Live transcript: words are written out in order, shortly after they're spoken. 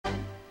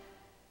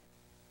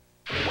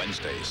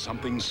Wednesday,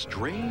 something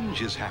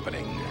strange is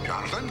happening.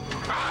 Jonathan?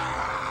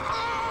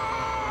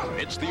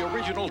 It's the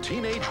original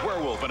teenage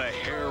werewolf in a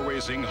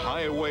hair-raising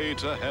highway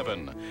to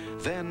heaven.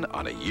 Then,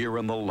 on A Year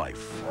in the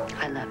Life.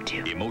 I loved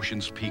you.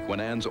 Emotions peak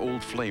when Anne's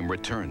old flame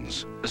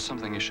returns. There's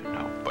something you should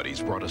know. But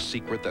he's brought a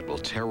secret that will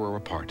tear her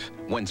apart.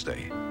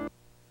 Wednesday.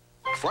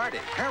 Friday,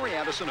 Harry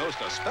Anderson hosts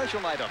a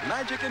special night of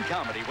magic and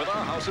comedy with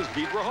Our House's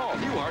Deidre Hall,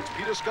 Newhart's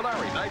Peter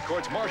Scolari, Night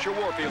Court's Marsha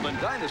Warfield, and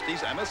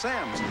Dynasty's Emma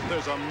Samms.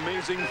 There's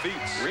amazing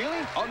feats.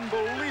 Really?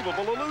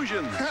 Unbelievable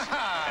illusions.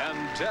 And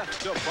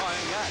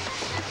death-defying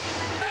acts.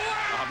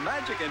 A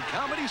magic and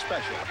comedy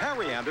special,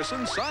 Harry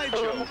Anderson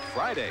Sideshow,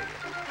 Friday.